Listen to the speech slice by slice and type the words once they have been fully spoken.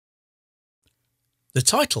The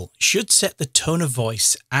title should set the tone of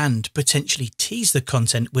voice and potentially tease the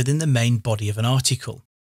content within the main body of an article.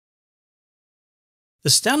 The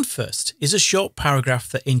stand first is a short paragraph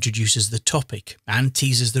that introduces the topic and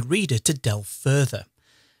teases the reader to delve further.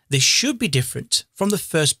 This should be different from the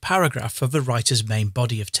first paragraph of the writer's main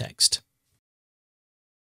body of text.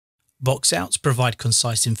 Box outs provide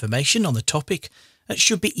concise information on the topic that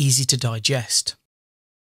should be easy to digest.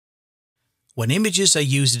 When images are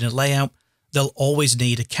used in a layout, they'll always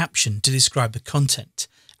need a caption to describe the content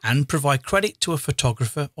and provide credit to a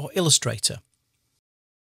photographer or illustrator.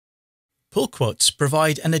 Pull quotes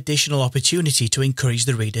provide an additional opportunity to encourage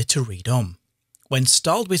the reader to read on. When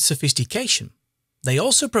styled with sophistication, they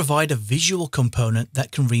also provide a visual component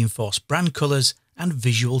that can reinforce brand colours and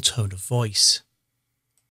visual tone of voice.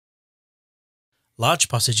 Large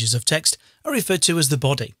passages of text are referred to as the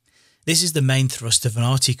body. This is the main thrust of an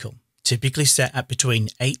article, typically set at between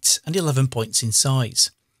 8 and 11 points in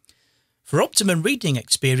size. For optimum reading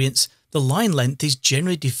experience, the line length is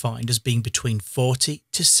generally defined as being between 40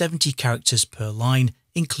 to 70 characters per line,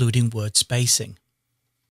 including word spacing.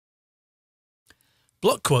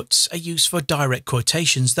 Block quotes are used for direct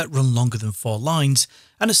quotations that run longer than 4 lines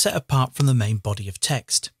and are set apart from the main body of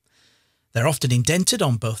text. They're often indented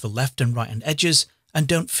on both the left and right hand edges and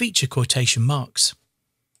don't feature quotation marks.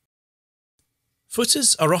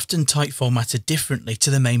 Footers are often type formatted differently to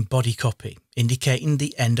the main body copy, indicating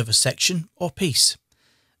the end of a section or piece.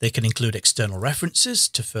 They can include external references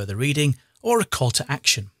to further reading or a call to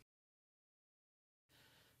action.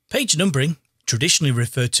 Page numbering, traditionally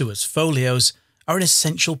referred to as folios, are an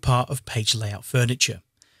essential part of page layout furniture.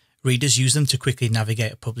 Readers use them to quickly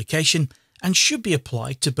navigate a publication and should be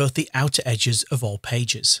applied to both the outer edges of all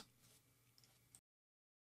pages.